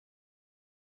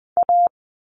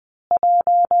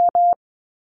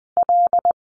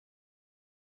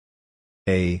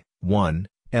A, 1,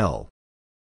 L.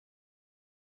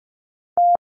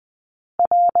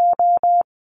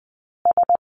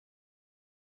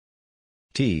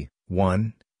 T,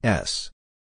 1, S.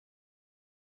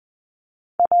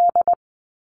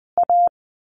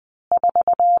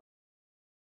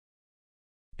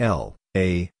 L,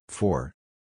 A, 4.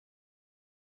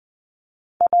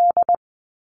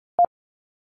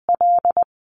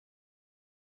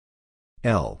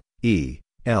 L, E,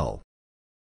 L.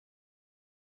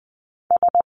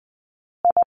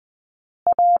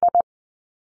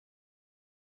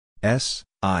 S,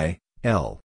 I,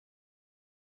 L.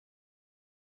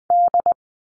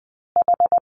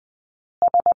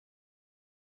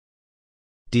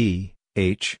 D,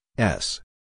 H, S.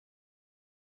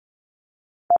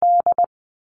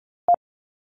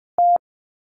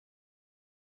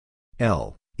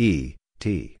 L, E,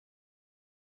 T.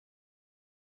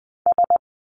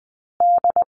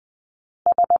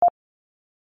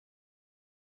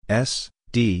 S,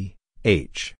 D,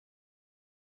 H.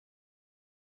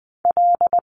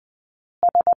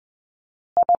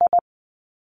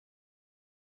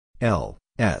 L,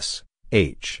 S,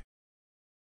 H.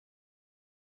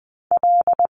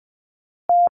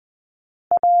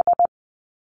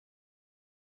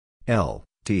 L,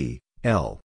 T,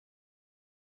 L.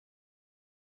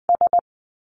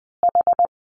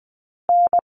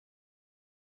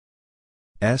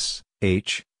 S,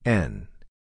 H, N.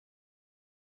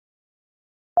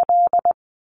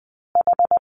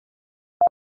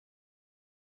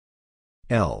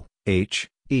 L, H,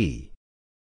 E.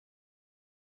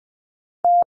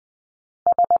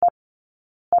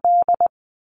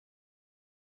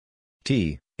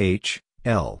 T, H,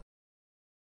 L.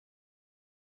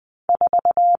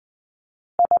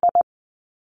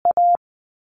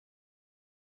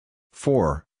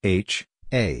 Four, H,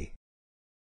 A.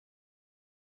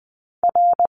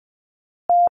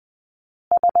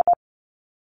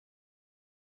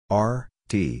 R,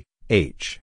 T,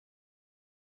 H.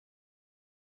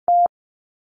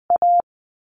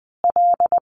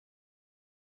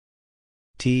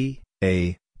 T,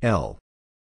 A, L.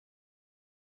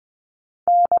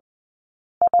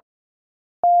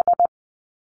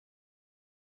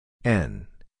 N,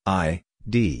 I,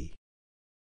 D.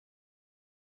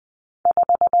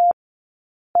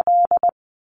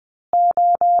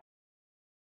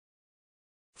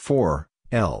 Four,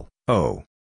 L, O.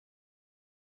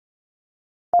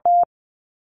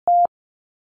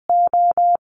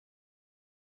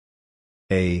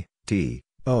 A, T,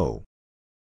 O.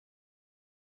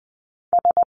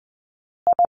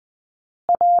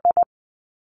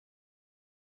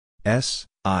 S,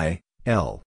 I,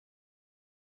 L.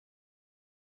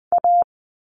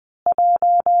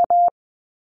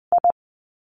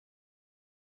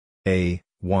 A,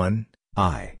 1,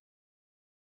 I.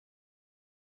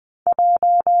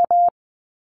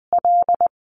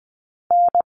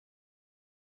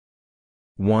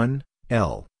 One,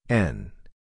 L, N.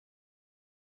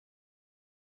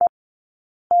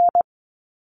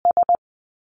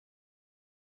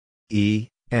 E,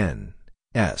 N,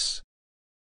 S.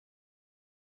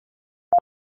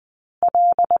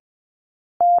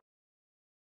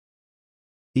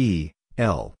 E,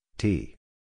 L, T.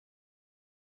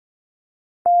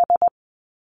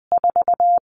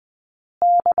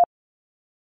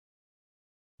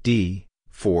 D,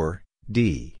 4,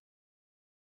 D.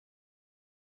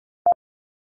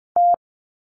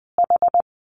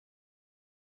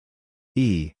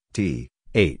 E, T,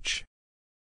 H.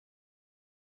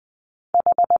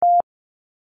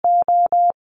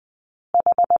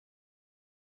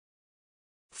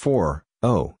 Four,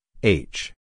 O,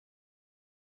 H.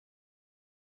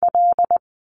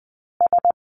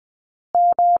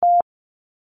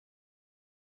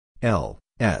 L,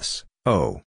 S,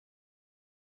 O.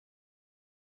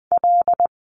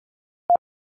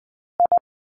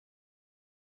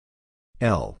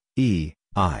 L, E,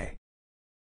 I.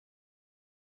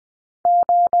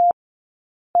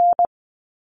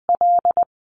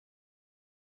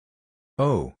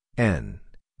 O, N,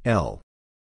 L.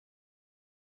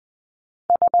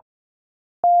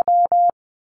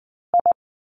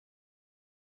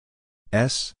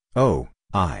 S, O,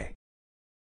 I.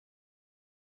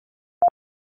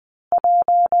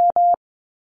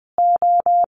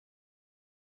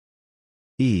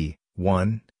 E,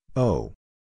 1, O.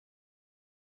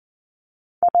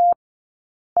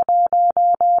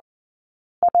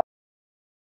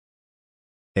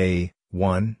 A,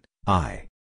 1, I.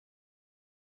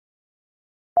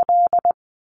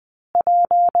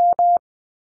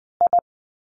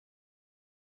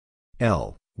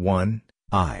 L, 1,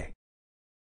 I.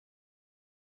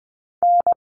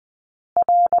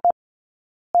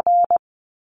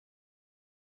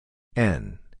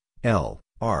 N, L,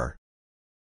 R.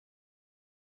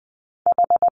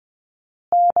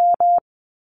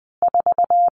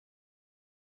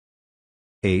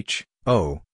 H,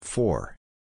 O, 4.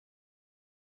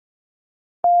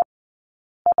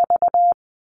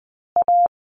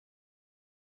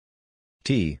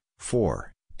 T,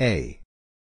 4, A.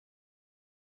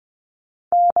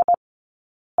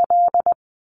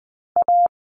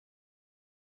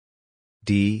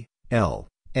 D, L,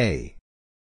 A.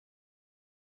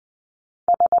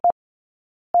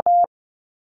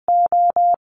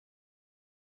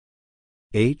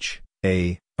 H,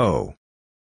 A, O.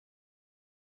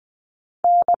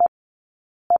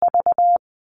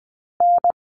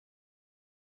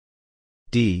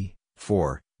 D,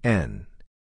 4, N.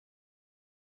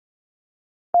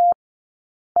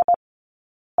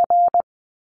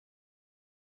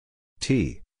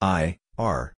 T, I,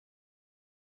 R.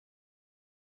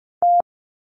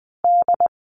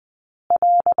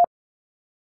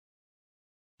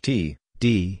 T,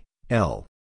 D, L.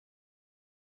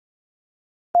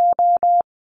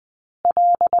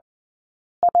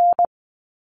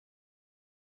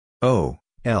 O,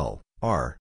 L,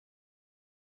 R.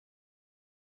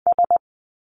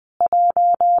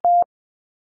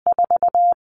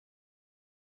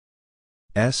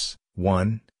 S,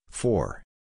 1, 4.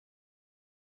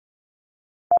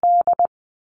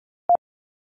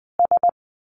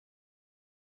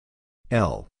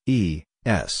 L, E,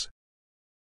 S.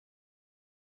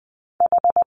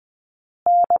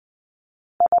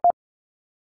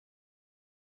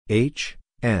 H,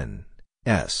 N,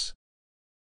 S.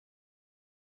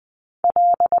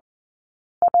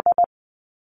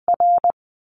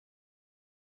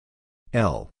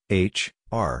 L, H,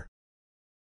 R.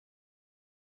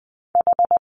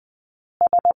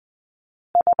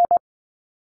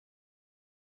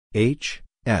 H,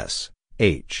 S,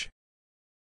 H.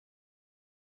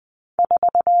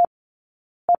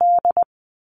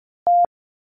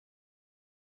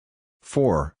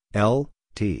 Four, L,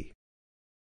 T.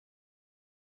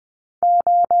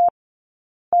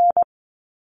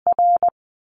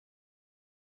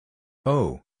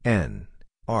 O, N,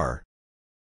 R.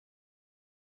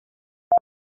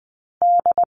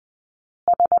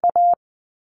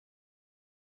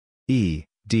 E,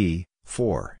 D,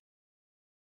 4.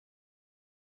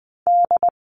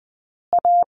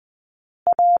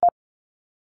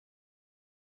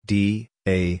 D,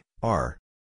 A, R.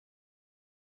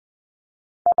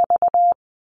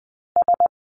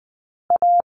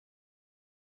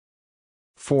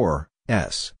 Four,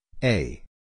 S, A.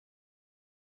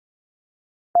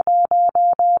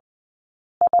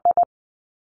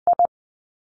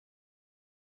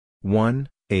 One,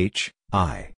 H,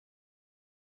 I.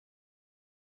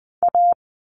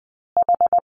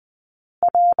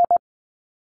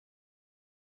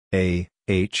 A,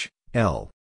 H,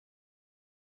 L.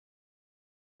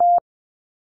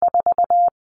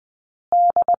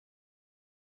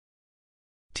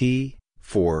 T,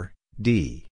 4,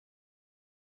 D.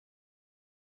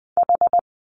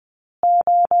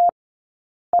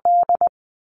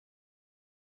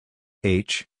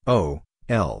 H, O,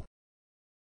 L.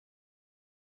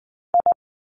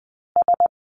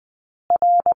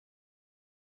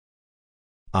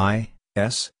 I,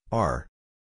 S, R.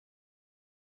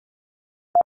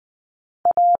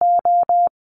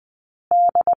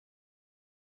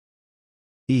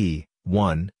 E,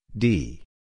 1, D.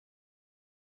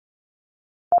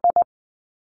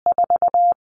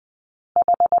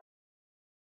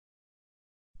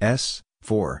 S,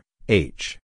 4,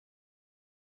 H.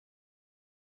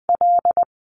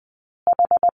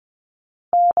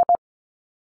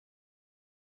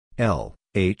 L,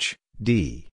 H,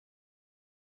 D.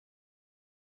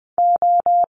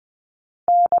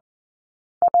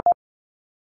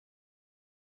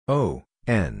 O,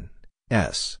 N,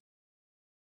 S.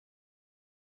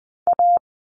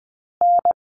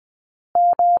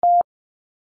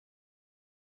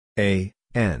 A,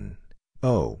 N,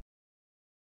 O.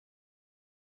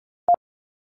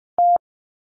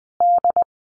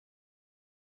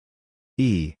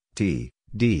 E, T,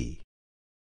 D.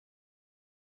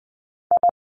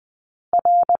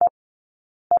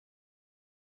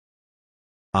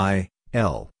 I,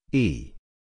 L, E.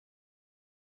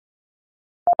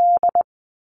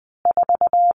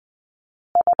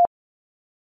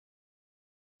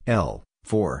 L,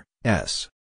 4, S.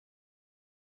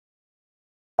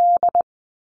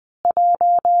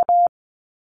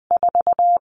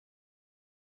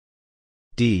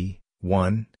 D,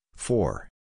 1, 4.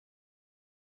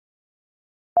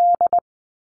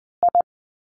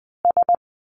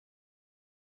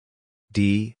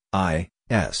 D, I,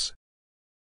 S.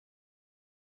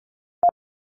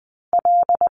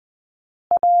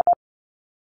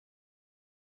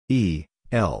 E,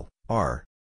 L, R.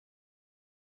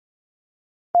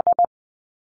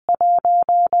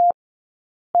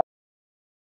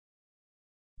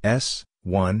 S,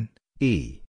 1,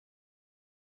 E.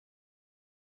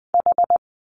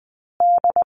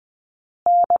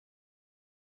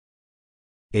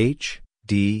 H,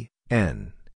 D,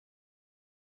 N.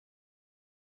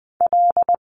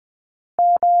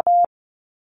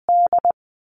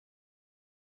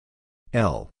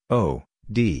 L, O,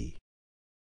 D.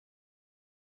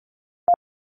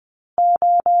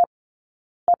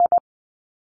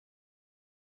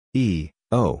 E,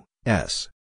 O, S.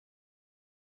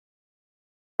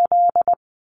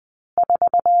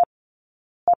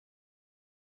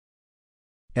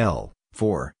 L,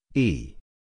 4, E.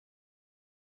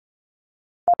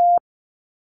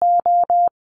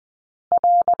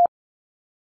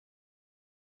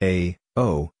 A,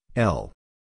 O, L.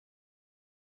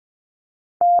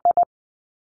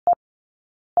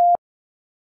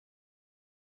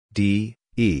 D,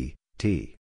 E,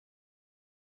 T.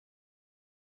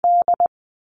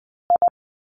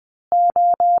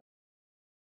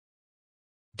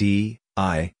 D,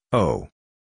 I, O.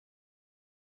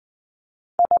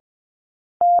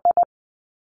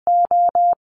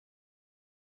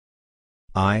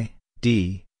 I,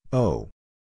 D, O.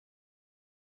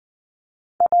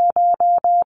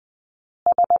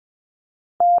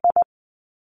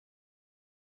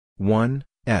 One,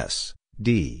 S,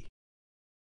 D.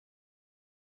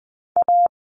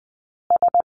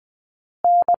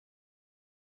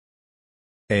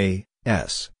 A,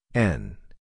 S, N.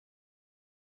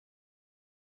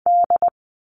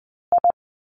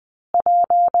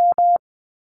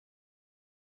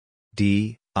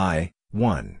 D, I,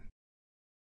 1.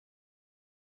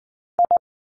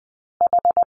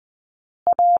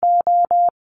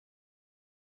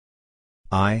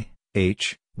 I,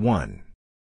 H, 1.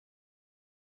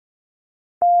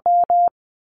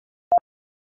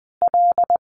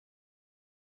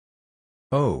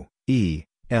 O, E,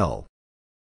 L.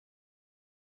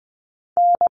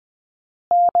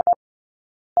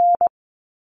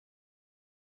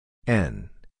 N,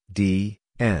 D,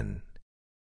 N.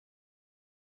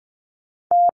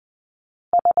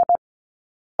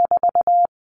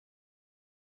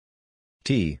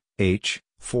 T, H,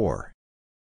 4.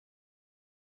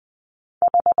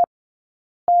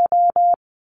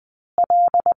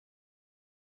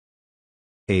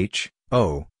 H,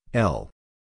 O, L.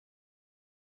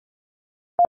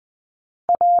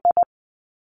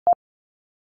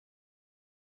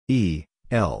 E,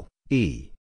 L,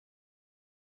 E.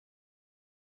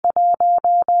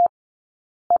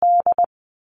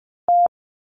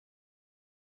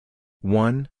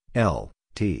 One, L,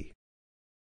 T.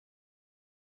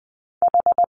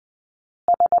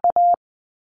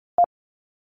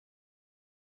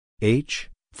 H,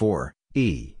 4,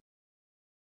 E.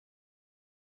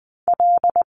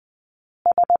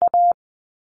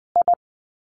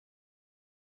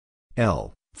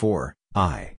 L, 4,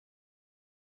 I.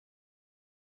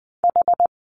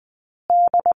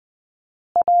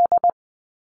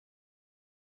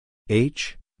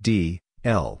 H, D,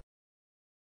 L.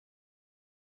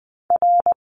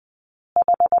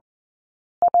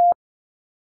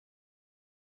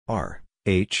 R,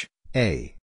 H,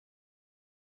 A.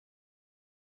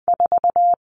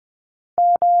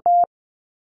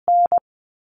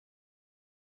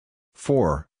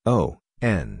 Four, O,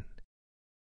 N.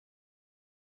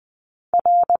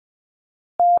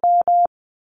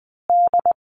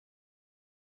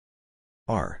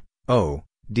 R, O,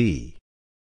 D.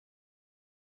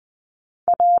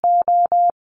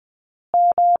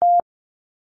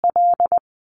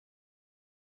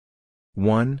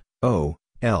 One, O,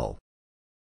 L.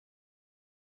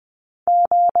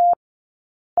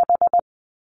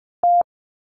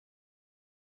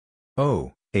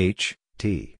 O, H,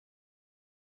 T.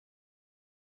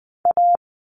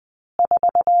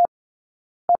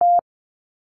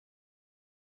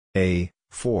 A,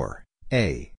 4,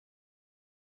 A.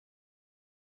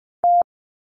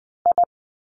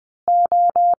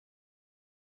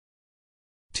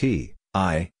 T,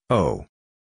 I, O.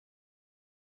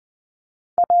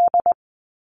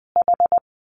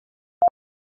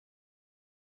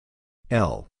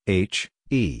 L, H,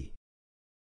 E.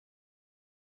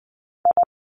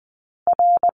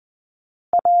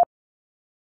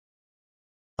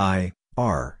 I,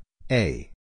 R,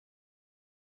 A.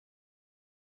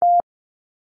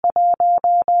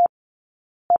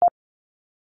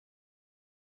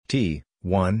 T,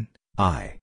 1,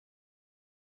 I.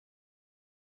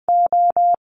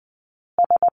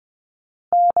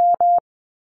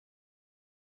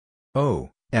 O,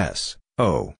 S,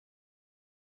 O.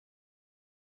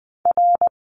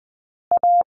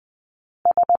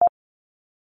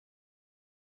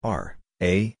 R,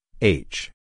 A,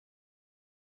 H.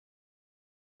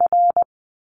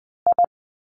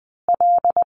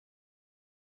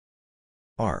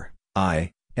 R,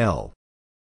 I, L.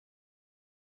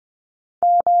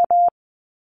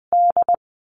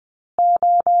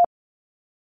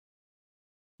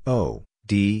 O,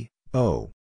 D,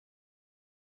 O.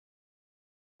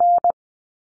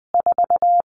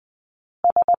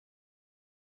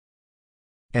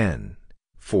 N,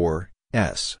 4,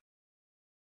 S.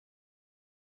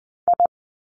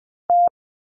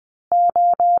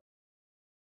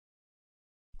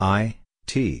 I,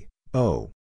 T, O.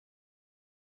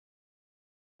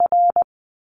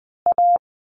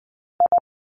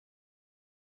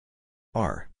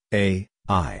 R, A,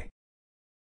 I.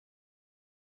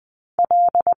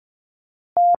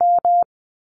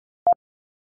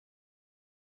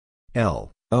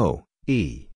 L, O,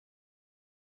 E.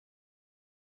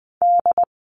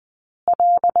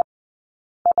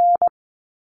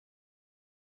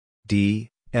 D,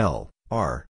 L,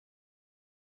 R.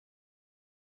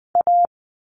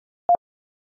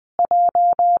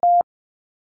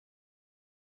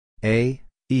 A,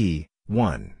 E,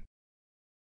 1.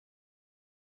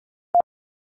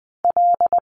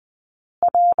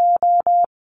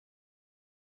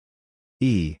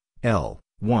 E, L,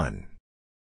 1.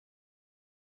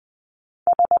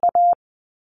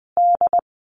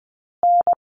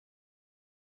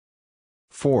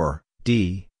 Four,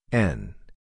 D, N.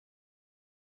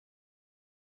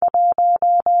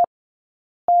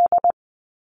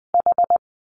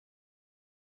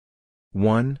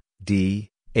 One, D,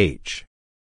 H.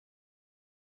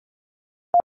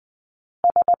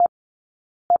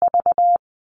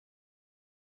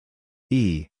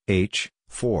 E, H,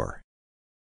 4.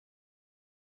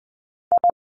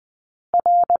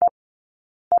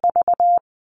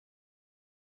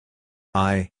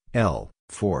 I, L,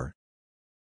 4.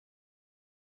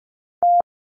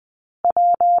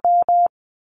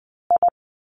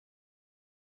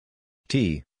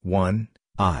 T, 1,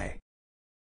 I.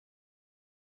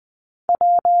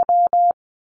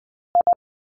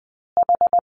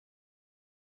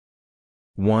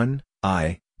 One,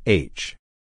 I, H.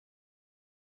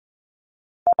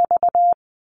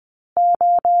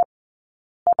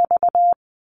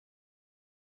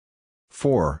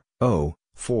 Four, O,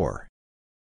 4.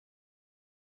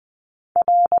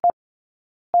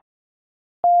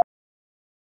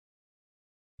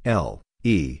 L,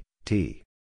 E, T.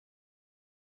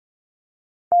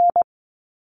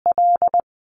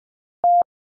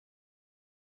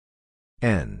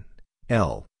 N,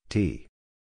 L, T.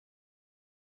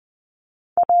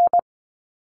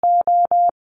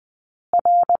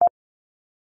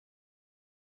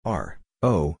 R,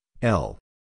 O, L.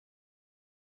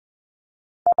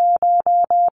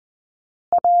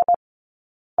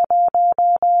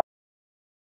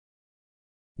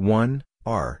 One,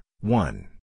 R, 1.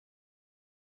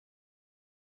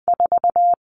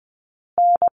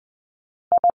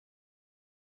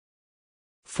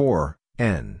 Four,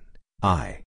 N,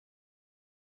 I.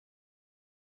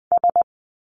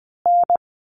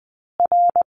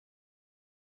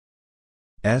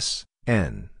 S,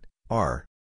 N, R.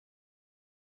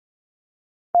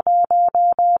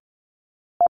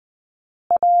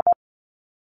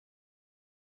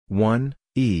 One,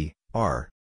 E, R.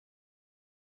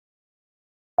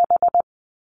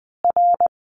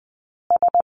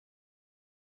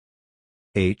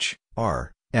 H,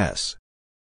 R, S.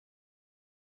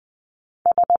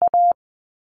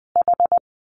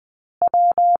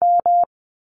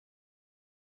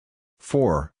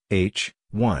 Four, H,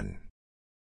 1.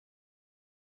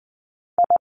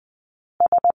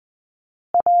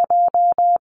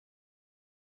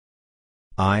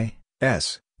 I,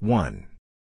 S, 1.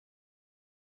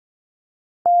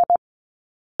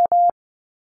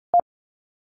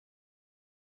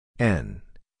 N,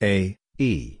 A,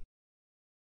 E.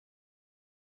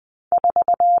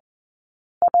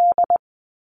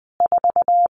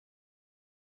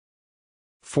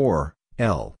 Four,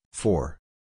 L, 4.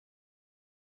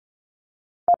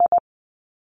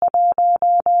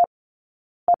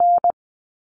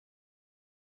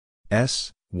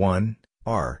 S, 1,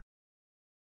 R.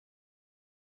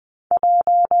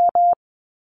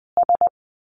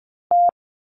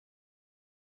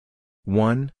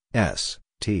 One, S,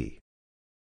 T.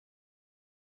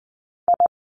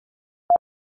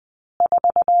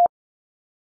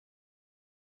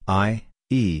 I,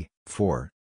 E, 4.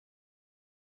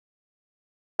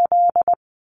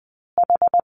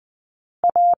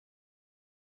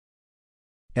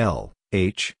 L,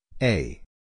 H, A.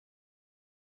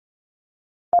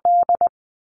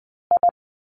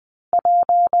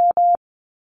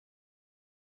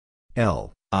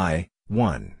 L, I,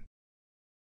 1.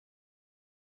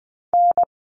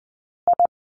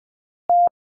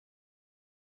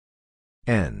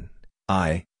 N,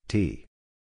 I, T.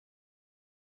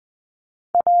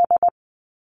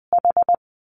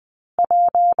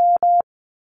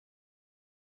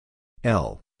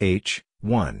 L, H,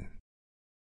 1.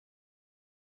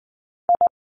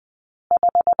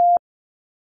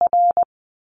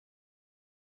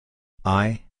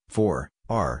 I, 4,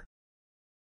 R.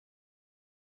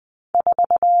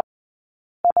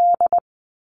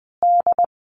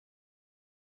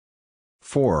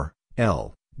 Four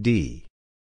L, D.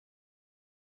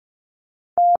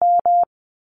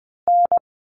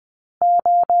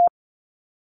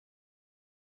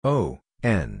 O,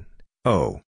 N,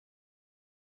 O.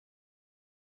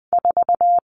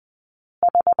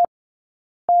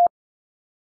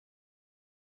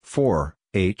 Four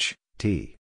H,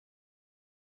 T.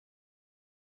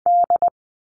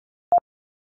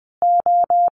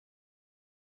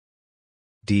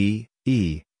 D,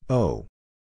 E, O.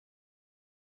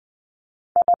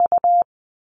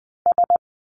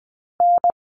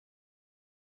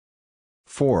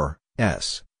 Four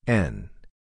S, N.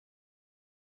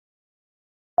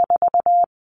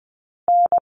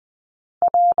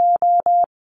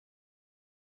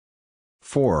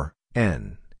 Four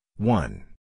N, 1.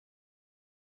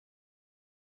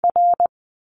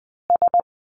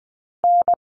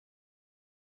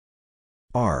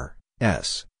 R,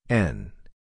 S, N.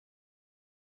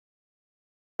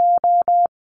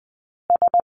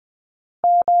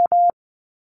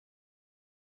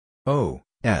 O,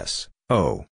 S,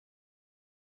 O.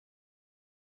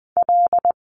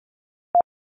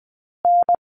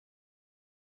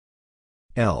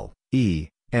 L, E,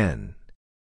 N.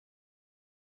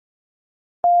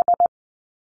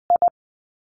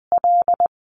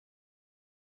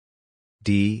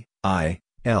 D, I,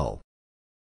 L.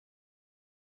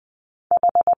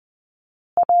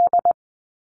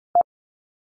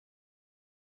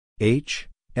 H,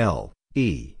 L,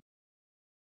 E.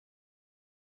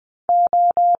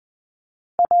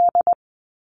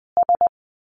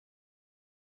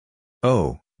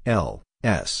 O, L,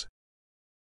 S.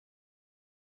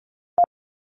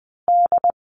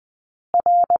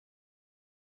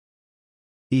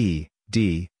 E,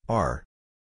 D, R.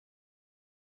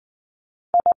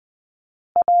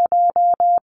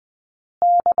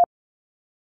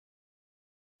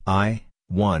 I,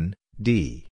 1,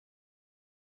 D.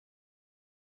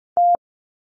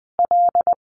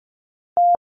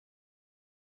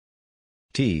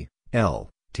 T, L,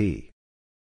 T.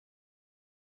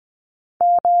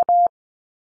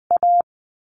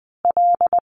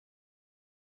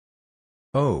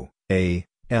 O, A,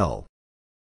 L.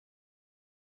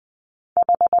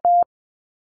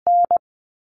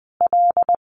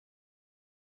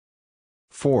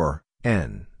 Four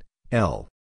N, L.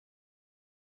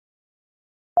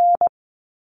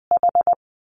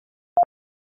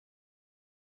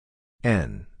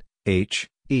 N, H,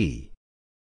 E.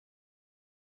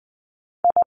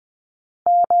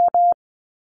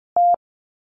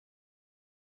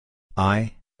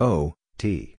 I, O,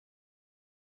 T.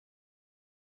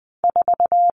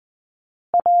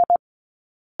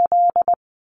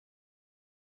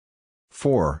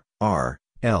 Four R,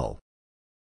 L.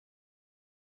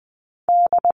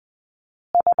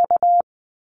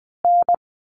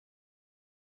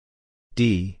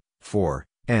 D, 4,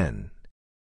 N.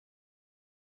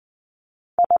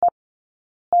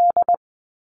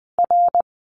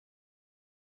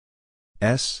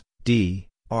 S, D,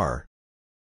 R.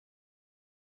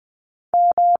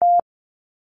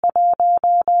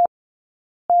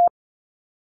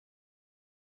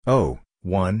 O,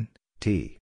 1,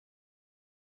 T.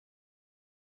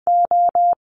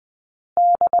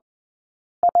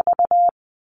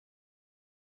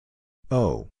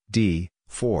 O, D,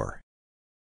 4.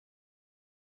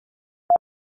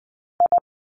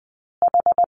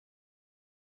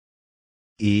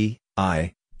 E,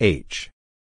 I, H.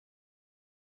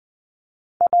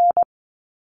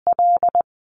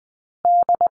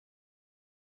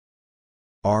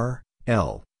 R,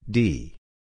 L, D.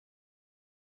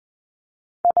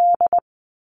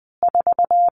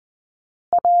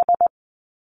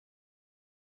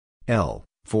 L,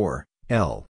 4,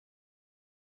 L.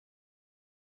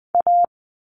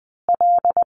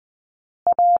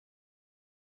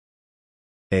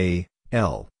 A,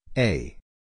 L, A.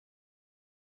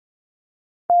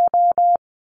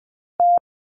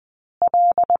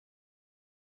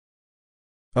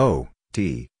 O,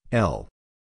 T, L.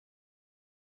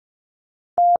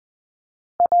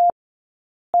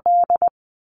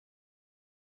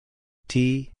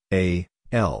 T, A,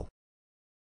 L.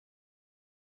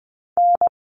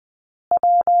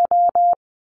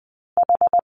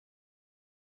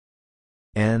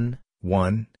 N,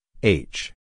 1,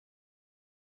 H.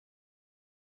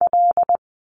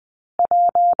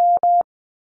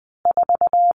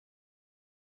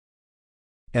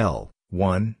 L,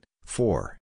 1,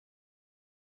 4.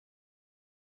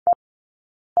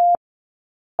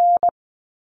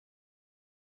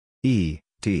 E,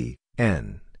 T,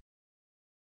 N.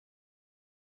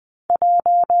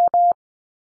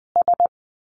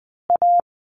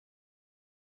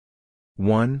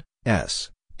 One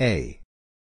S A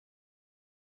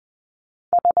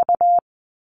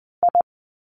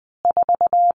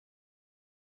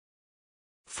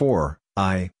 4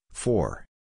 I 4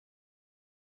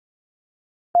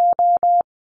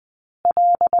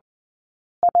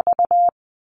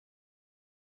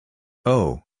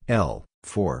 O L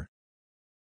 4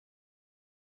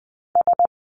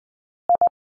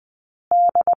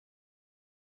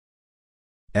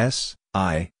 S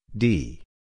I D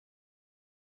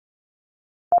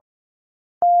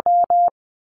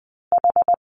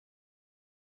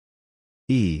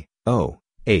E O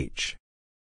H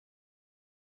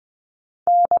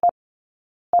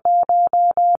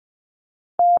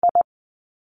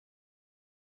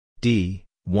D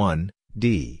 1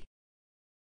 D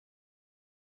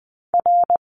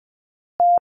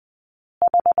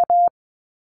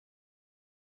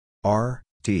R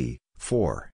T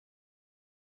 4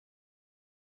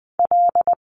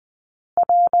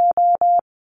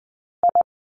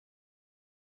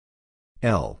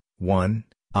 L 1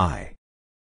 I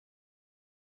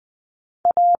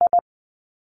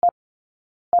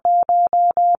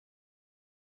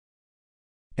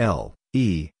L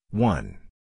E 1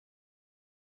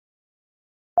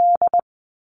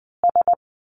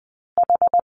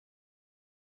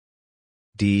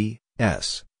 D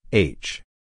S H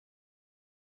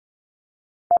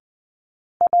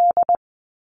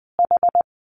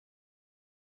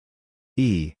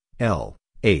E L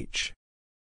H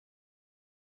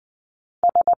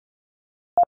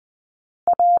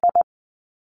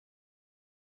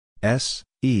S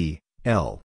E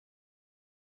L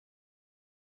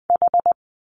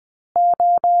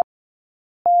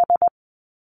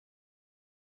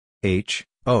H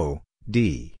O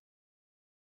D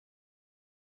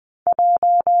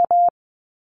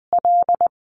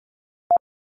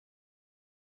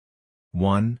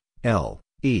one L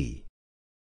E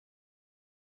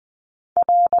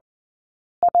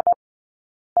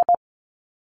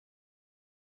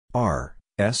R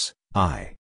S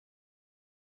I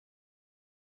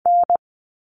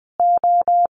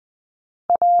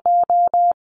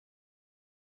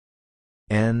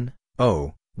N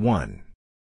O 1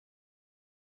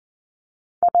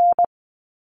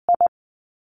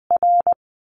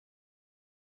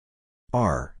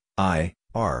 R I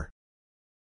R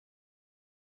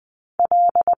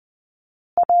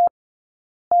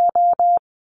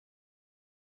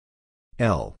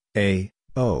L A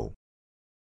O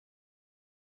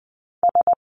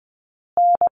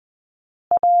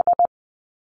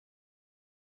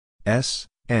S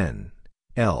N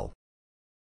L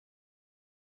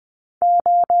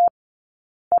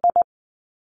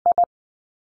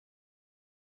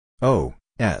O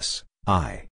S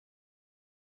I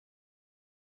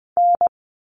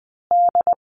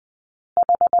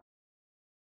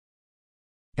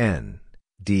N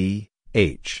D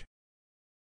H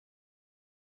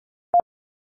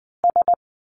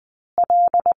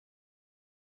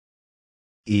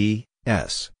E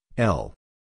S L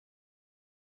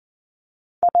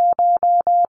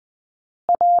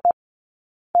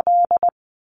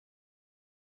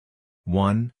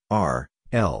one R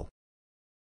L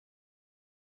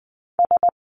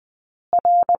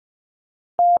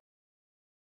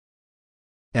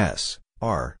S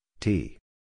R T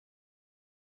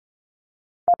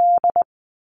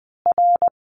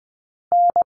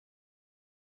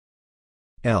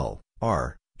L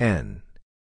R N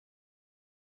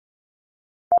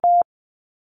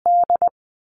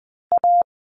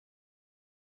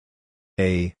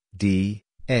A D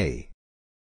A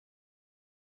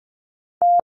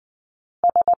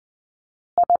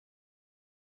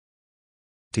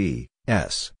T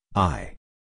S I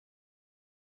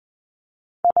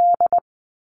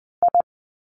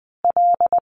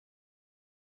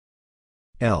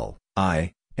L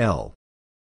I L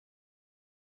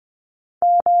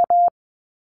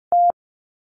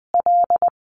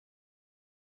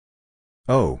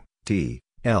O T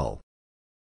L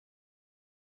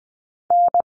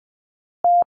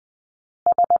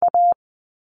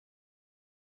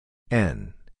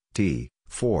N T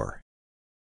 4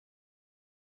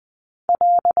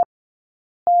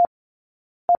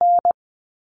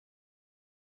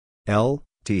 L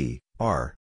T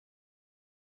R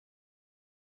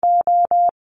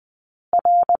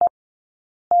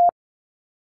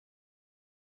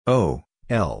O,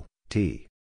 L, T.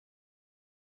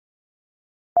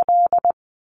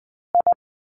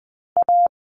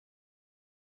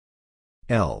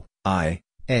 L, I,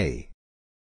 A.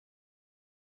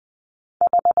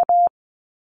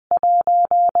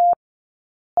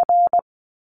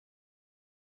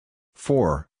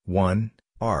 Four, one,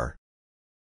 R.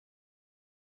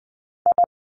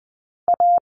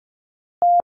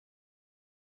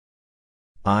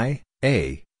 I,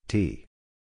 A, T.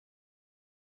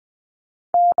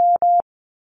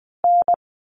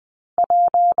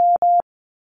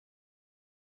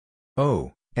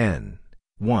 O, N,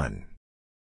 1.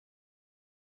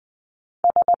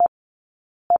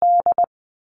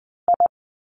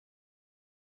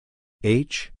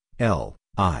 H, L,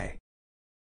 I.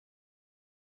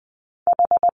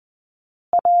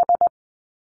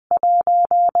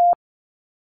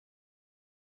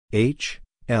 H,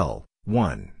 L,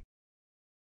 1.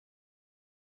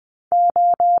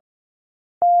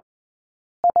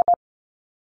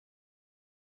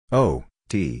 O,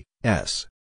 T, S.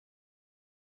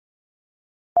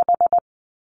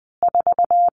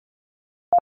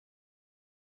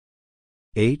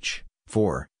 H,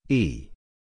 4, E.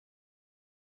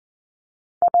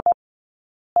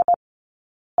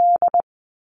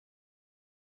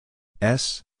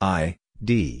 S, I,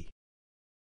 D.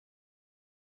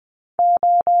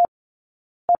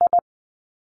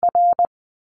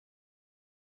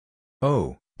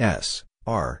 O, S,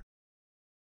 R.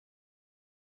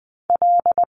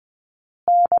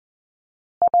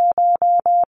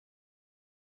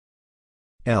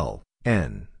 L,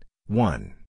 N,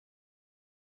 1.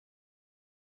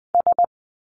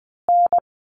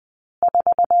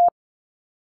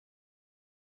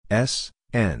 S,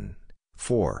 N,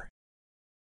 4.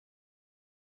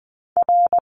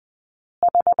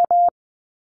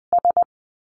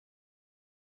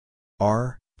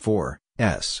 R, 4,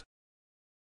 S.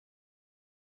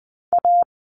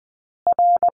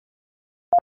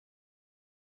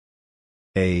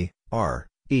 A, R,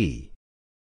 E.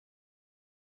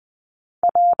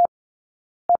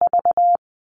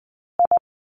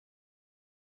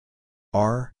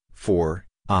 R, 4,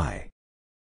 I.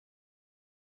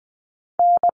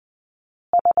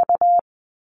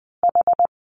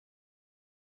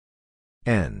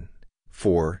 N,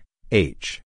 4,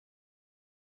 H.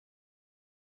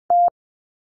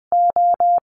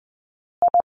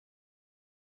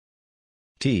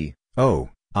 T, O,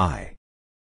 I.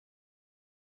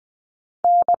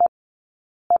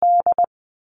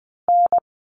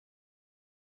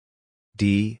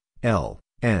 D, L,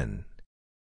 N.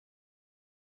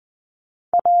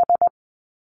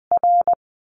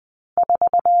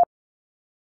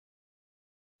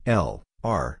 L,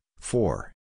 R,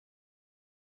 4.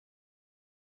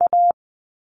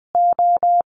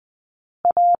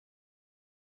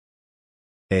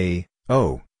 A,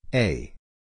 O, A.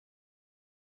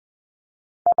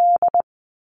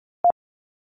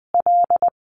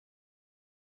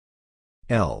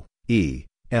 L, E,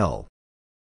 L.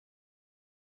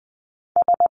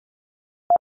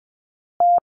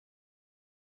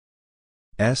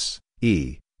 S,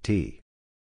 E, T.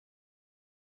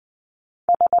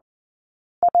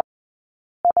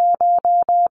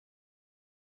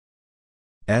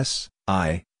 S,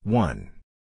 I, 1.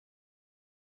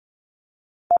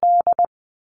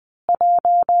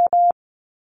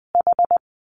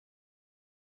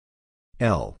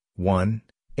 L, 1,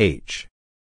 H.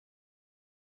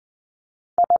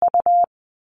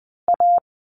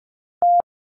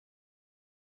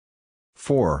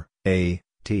 Four, A,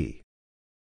 T.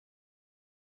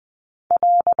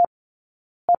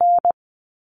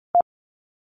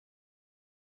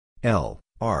 L,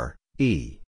 R,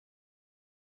 E.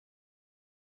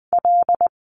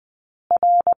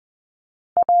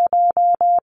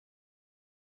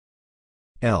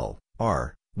 L,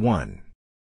 R, 1.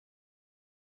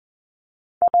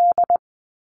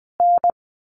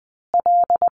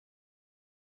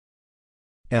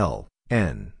 L,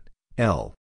 N,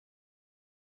 L.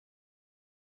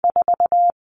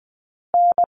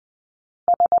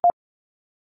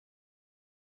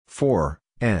 Four,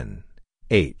 N,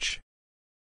 H.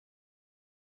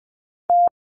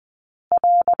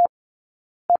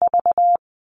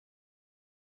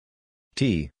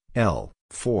 T, L,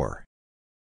 4.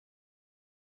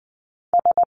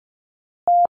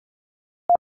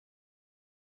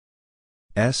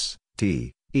 S,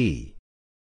 T, E.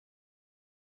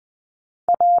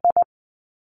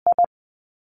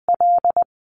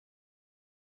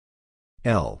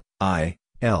 L, I,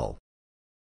 L.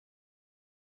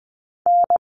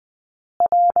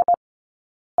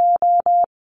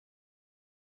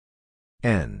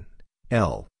 N,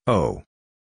 L, O.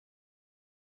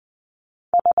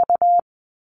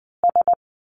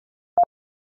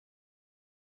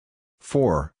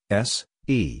 4, S,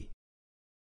 E.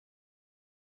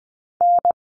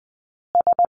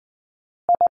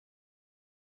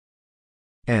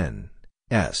 N,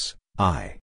 S,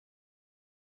 I.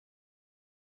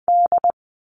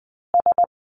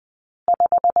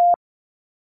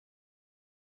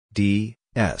 D,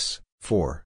 S,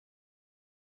 4.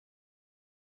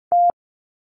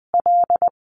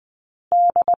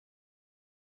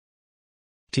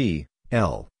 T,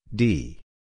 L, D.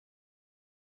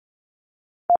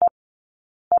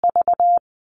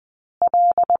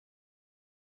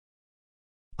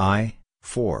 I,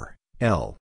 4,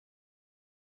 L.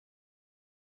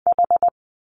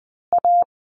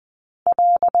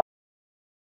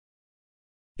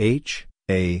 H,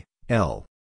 A, L.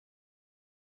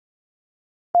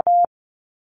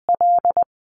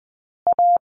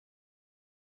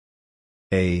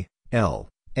 A, L,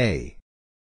 A.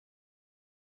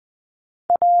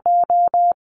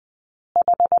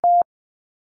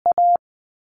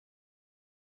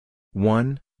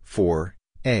 One, 4,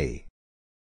 A.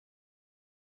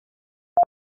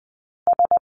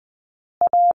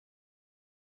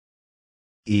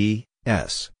 E,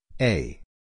 S, A.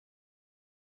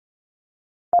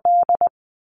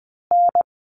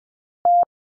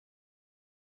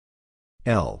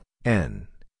 L, N,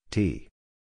 T.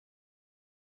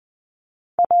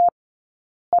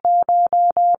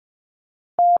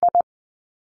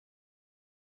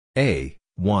 A,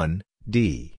 1,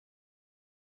 D.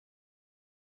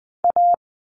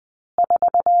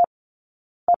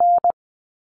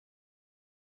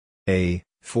 A,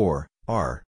 4,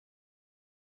 R.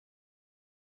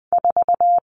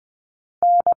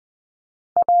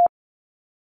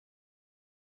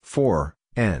 Four,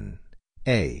 N,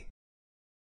 A.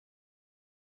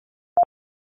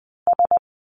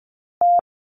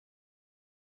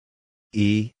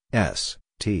 E, S,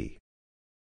 T.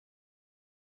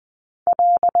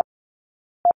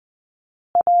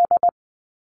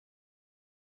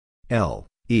 L,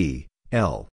 E,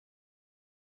 L.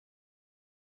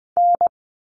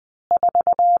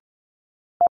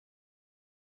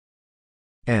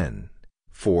 N,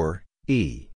 4,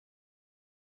 E.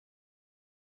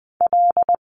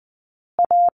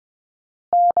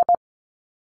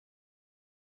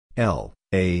 L,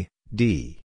 A,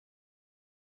 D.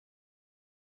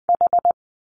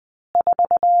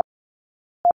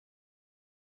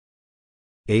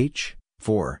 H,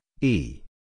 4, E.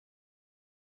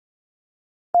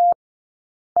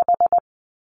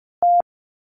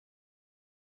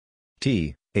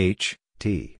 T, H,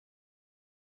 T.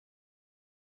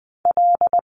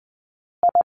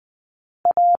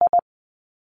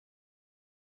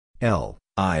 L,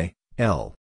 I,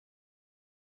 L.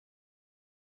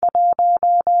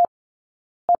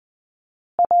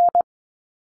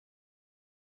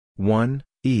 One,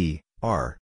 E,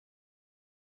 R.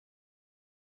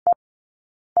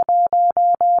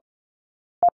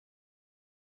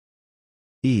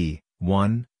 E,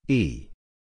 1, E.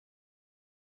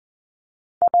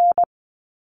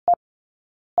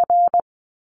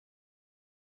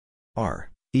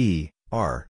 R, E,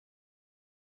 R.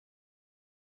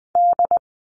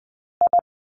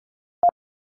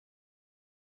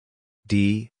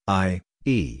 D, I,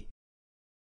 E.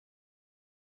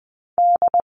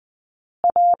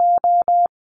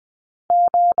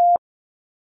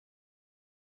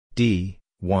 D,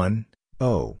 1,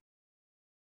 O.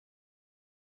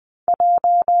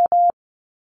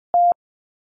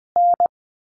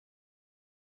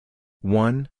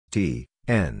 One, T,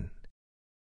 N.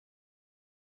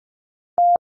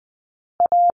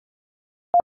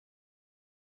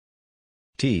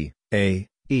 T, A,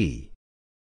 E.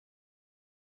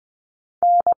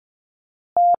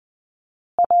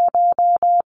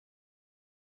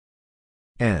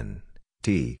 N,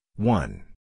 T, 1.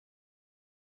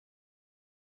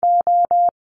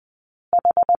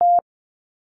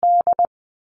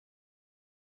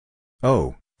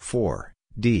 O, 4,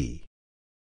 D.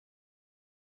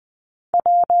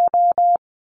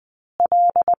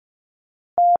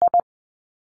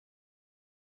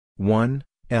 One,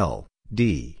 L,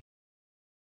 D.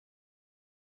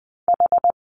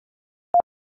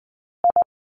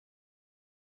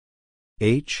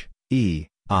 H, E,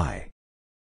 I.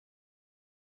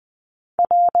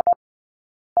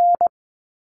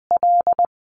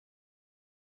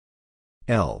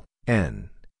 L, N,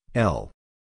 L.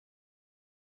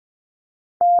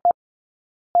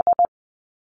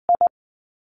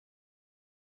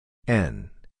 N,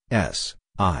 S,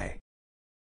 I.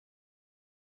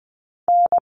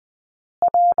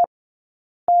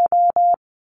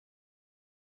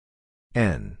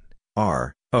 N,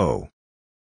 R, O.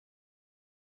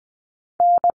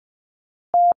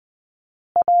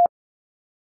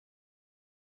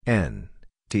 N,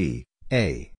 T,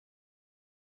 A.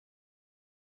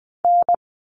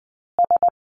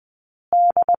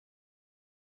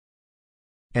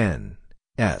 N,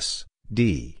 S,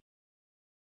 D.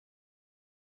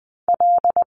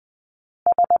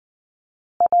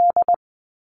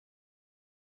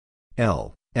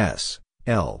 L, S,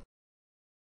 L.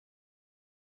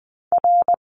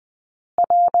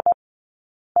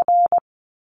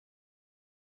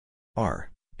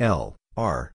 R, L,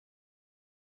 R.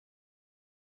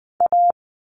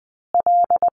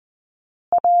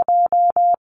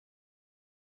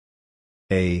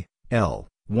 A, L,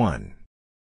 1.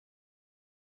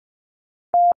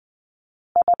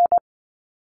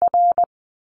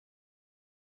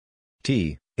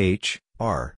 T, H,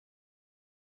 R.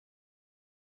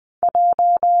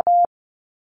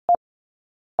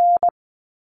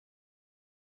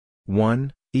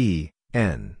 One E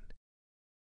N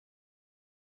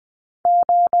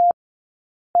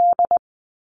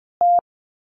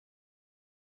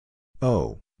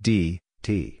O D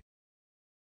T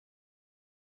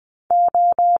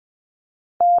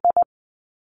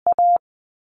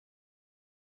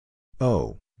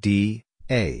O D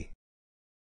A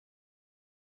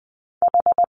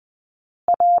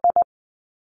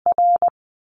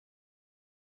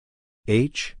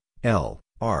H L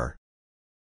R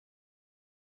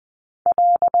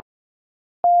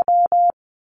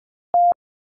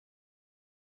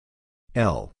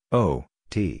L O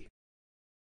T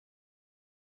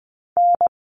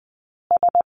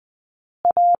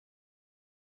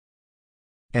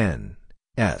N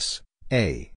S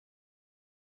A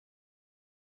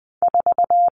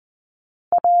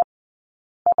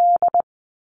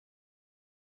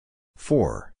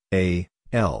four A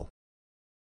L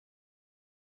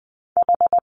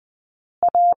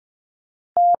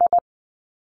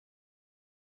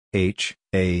H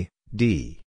A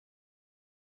D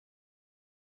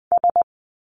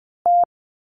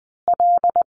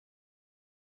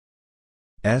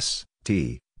S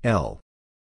T L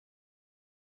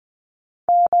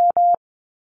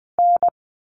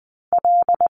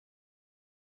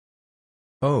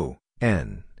O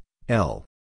N L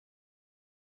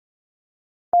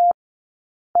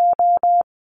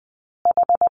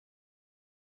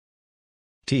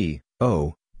T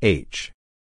O H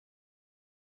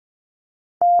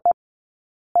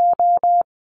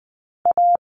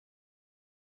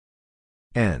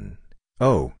N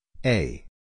O A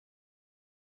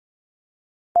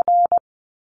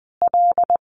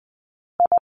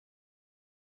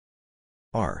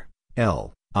R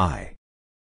L I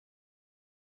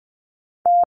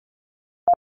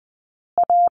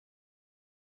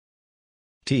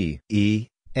T E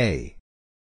A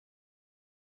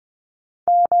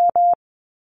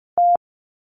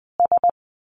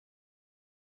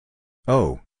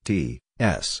O T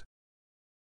S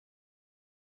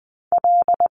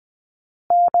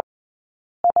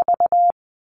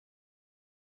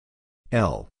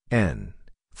L N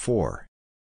 4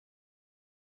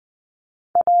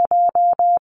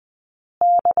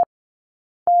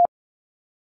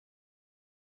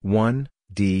 1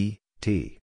 D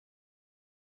T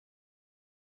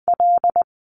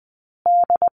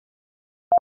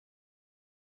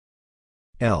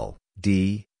L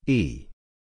D E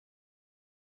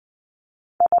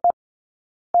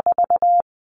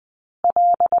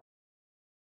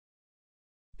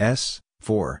S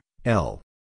 4 L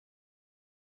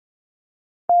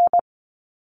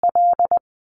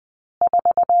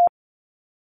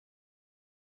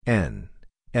N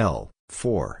L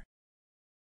 4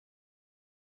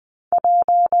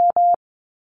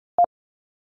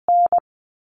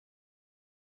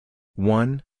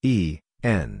 1 E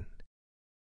N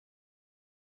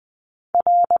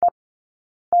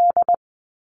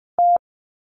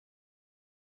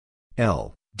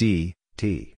L D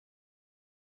T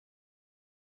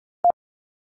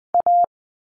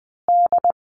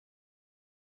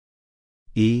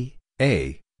E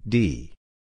A D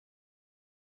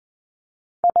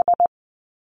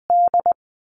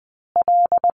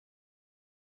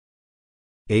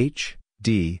H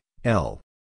D L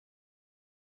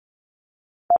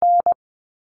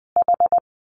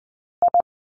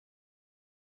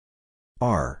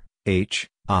R H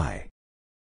I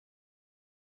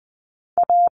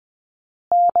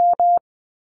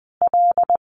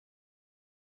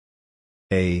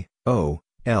A O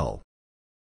L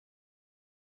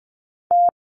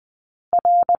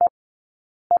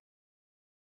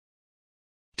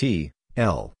T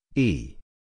L E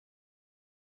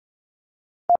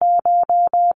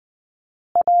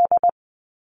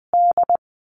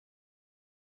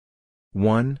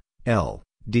one L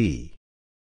D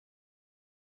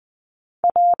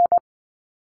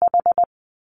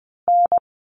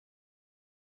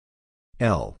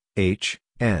L, H,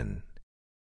 N.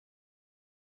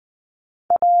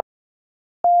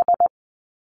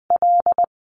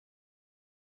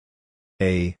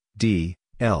 A, D,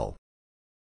 L.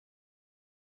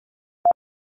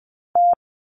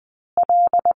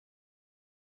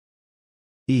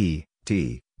 E,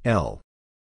 T, L.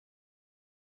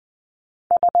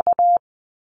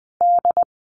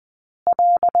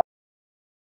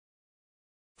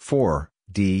 Four,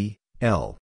 D,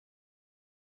 L.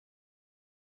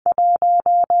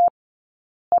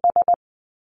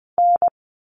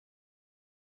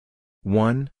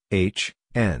 One, H,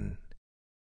 N.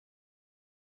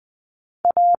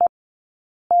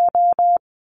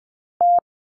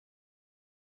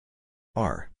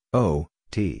 R, O,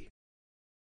 T.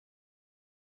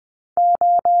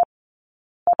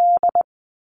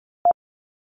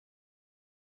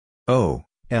 O,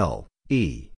 L,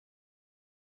 E.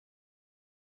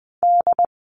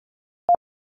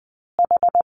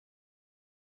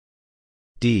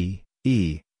 D,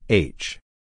 E, H.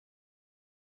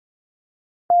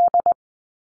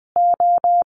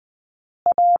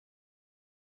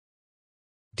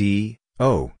 D,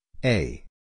 O, A.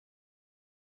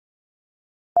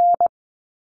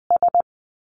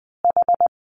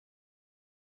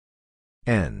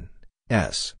 N,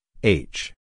 S,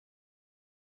 H.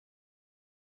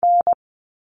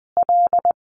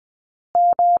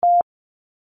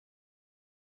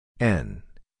 N,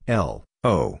 L,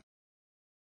 O.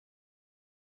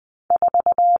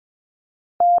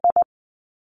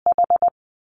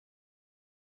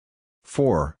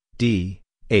 Four, D,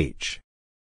 H.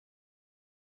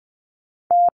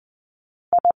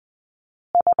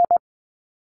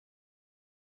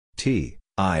 T,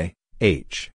 I,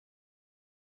 H.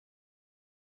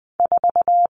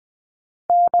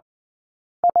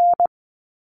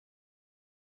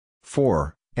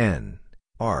 Four, N,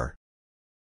 R.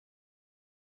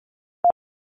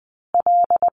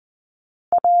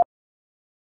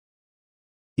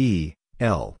 E,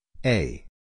 L, A.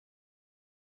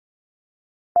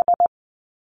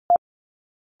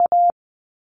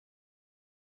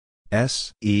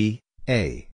 S, E,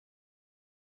 A.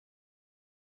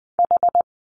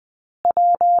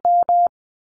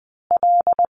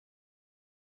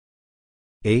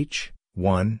 H,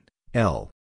 1,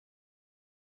 L.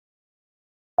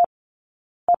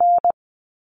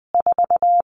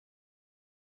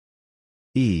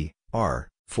 E, R,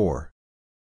 4.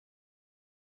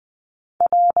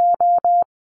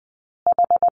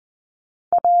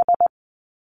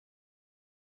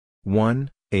 One,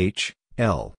 H,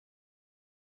 L.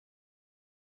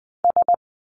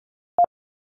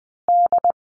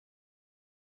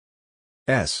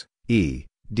 S, E,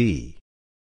 D.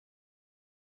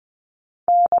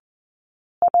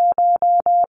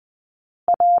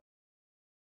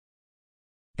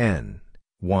 N,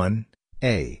 1,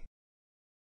 A.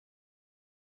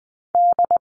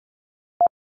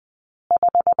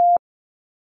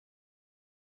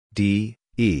 D,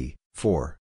 E,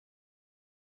 4.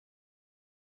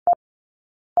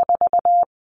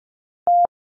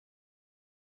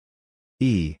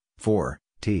 E, 4,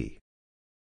 T.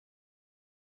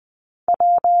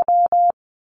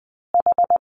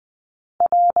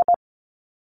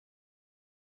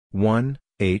 One,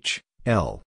 H,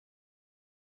 L.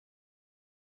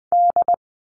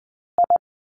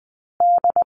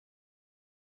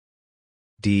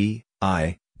 D,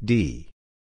 I, D.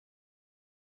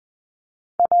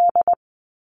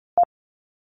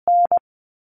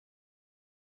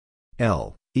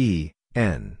 L, E,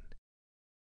 N.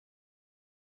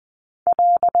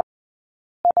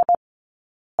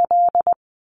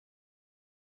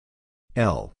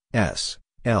 L, S,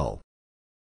 L.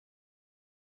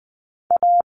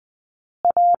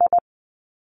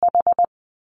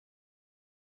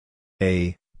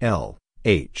 A, L,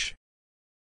 H.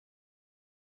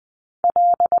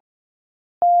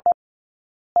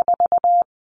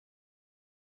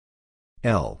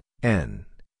 L, N,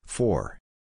 4.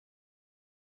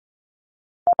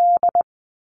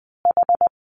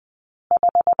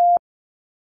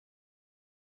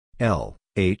 L,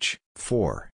 H,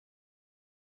 4.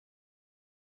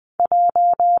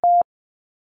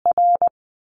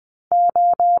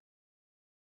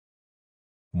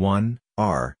 One,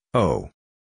 R, O.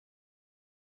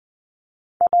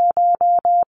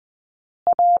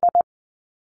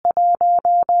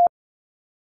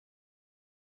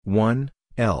 One,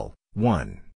 L,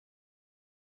 1.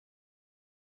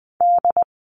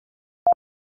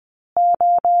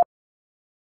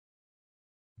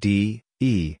 D,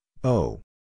 E, O.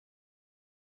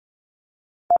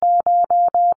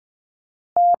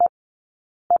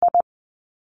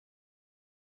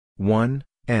 One,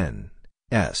 N,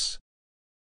 S.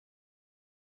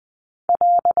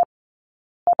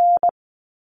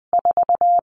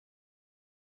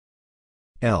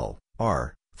 L,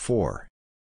 R, 4.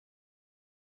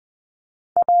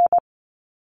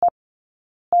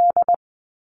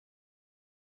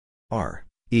 R,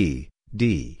 E,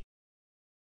 D.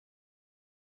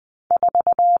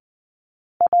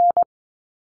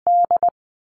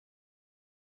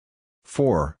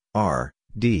 Four R,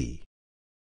 D.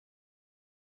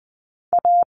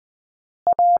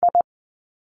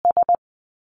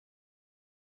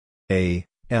 A,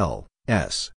 L,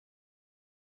 S.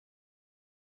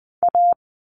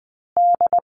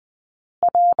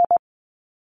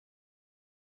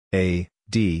 A,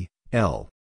 D, L.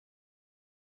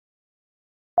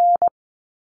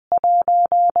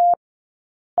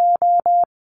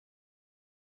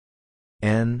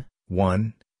 N,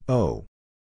 1, O.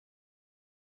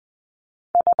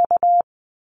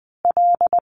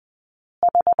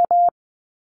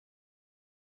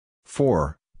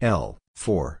 Four L,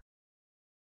 4.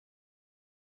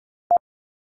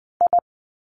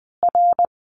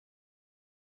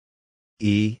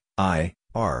 E, I,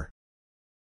 R.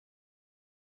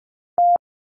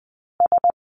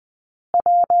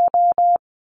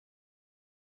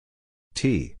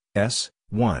 T, S,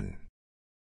 1.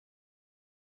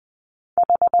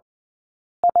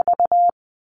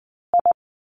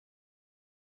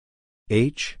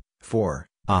 H, 4,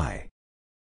 I.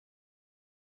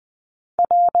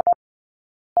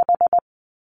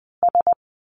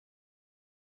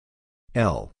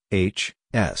 L, H,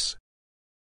 S.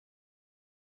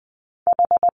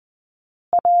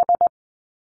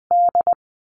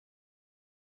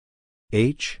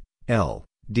 H, L,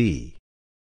 D.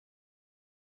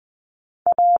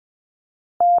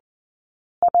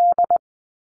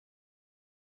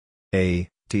 A,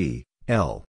 T,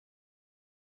 L.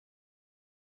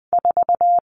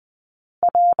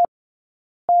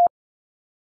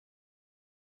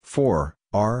 Four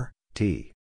R,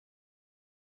 T.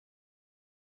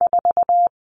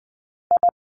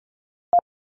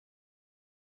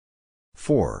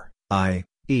 Four I,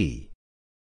 E.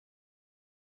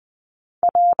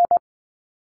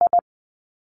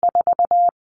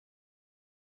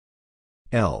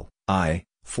 L, I,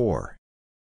 4.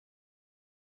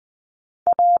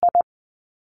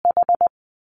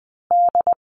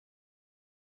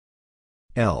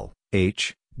 L,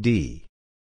 H, D.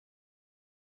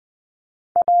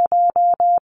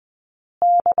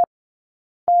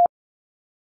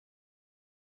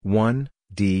 One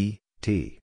D,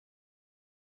 T.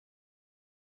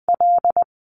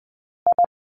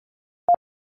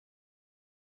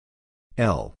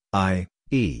 L, I,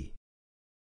 E.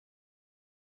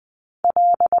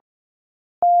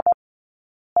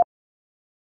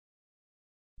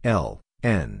 L,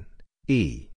 N,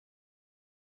 E.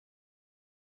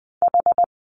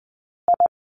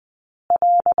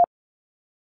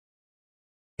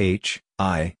 H,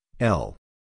 I, L.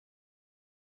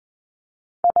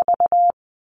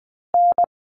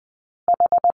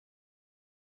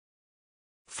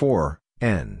 Four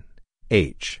N,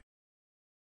 H.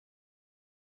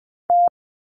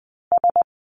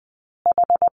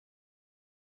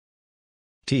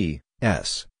 T,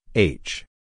 S, H.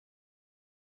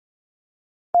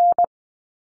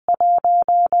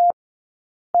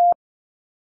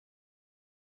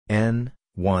 N,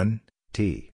 1,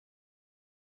 T.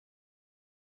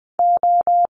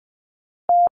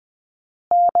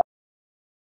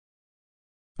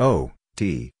 O,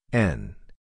 T, N.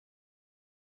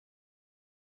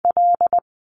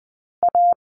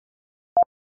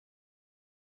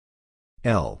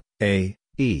 L, A,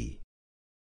 E.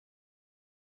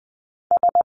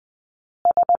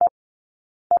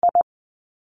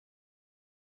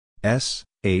 S,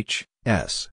 H,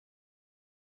 S.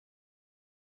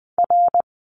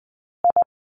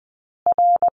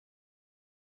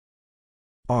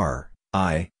 R,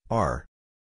 I, R.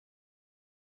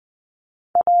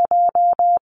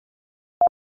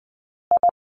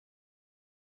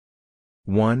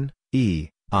 One E,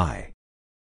 I.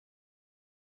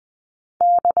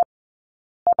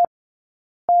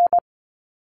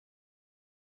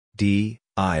 D,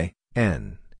 I,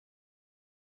 N.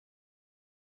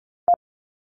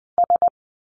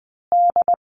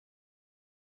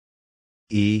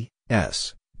 E,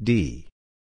 S, D.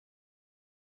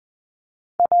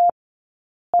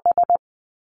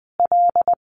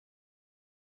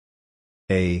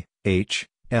 A, H,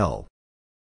 L.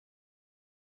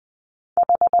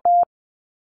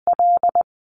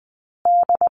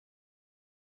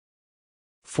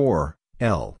 Four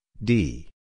L,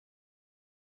 D.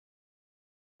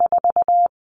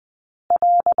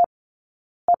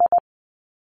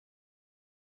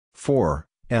 4,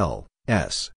 L,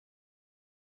 S.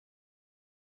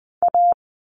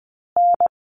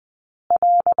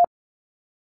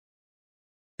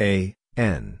 A,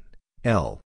 N,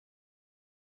 L.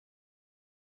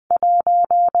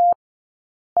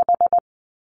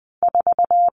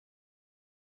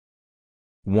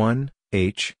 One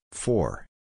H 4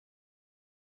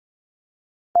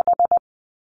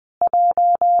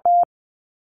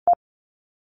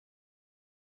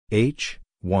 H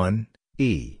 1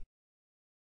 E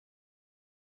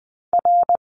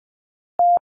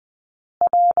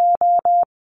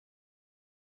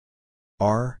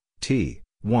R T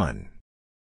 1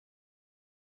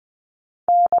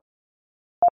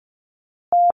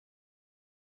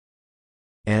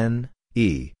 N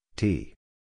E T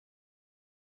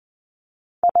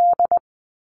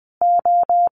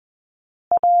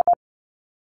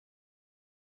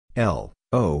L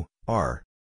O R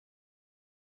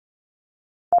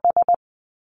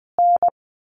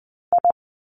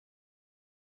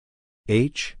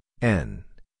H N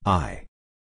I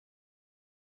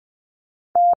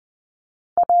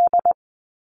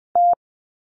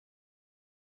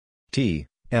T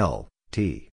L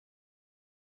T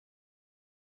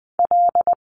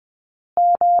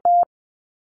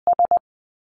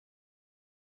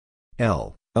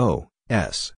L O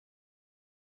S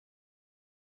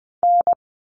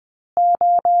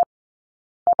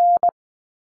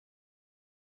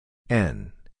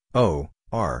N O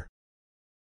R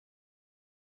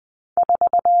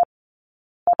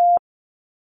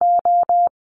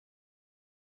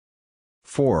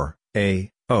four A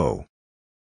O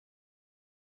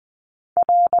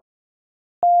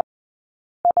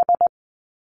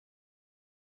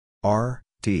R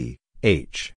T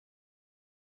H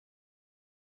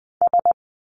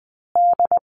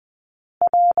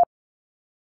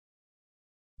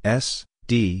S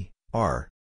D R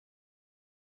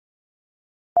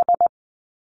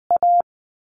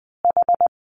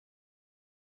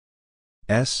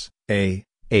S A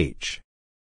H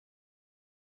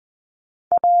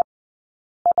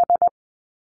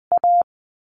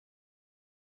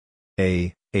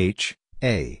A H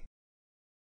A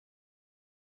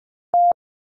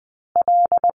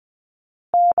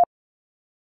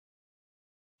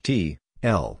T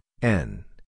L N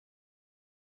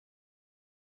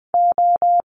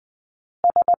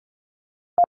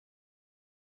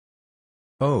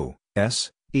O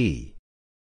S E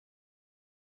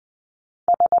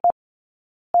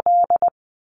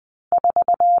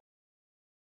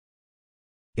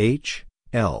H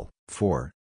L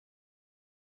 4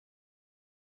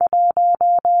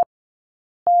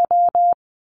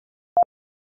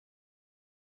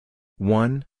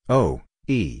 1 O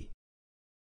E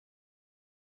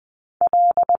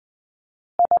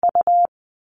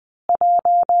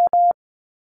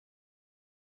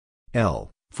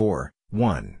L 4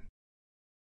 1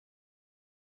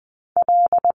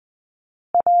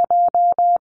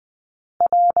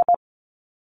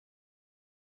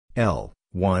 L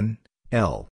 1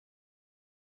 L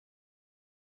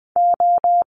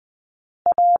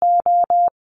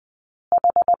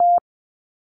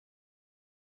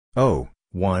O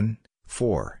 1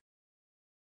 4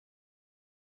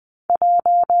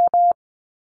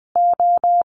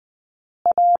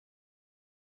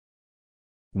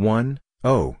 1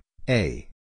 O A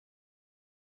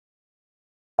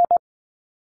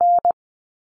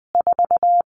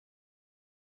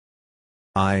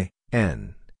I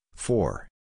N 4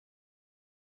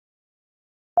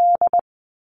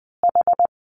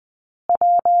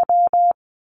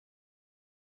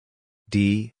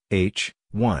 D H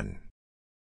 1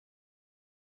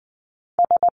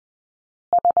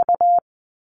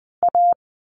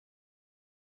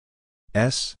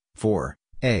 S 4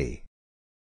 A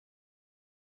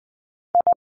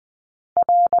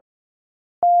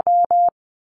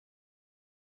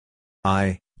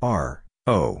I R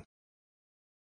O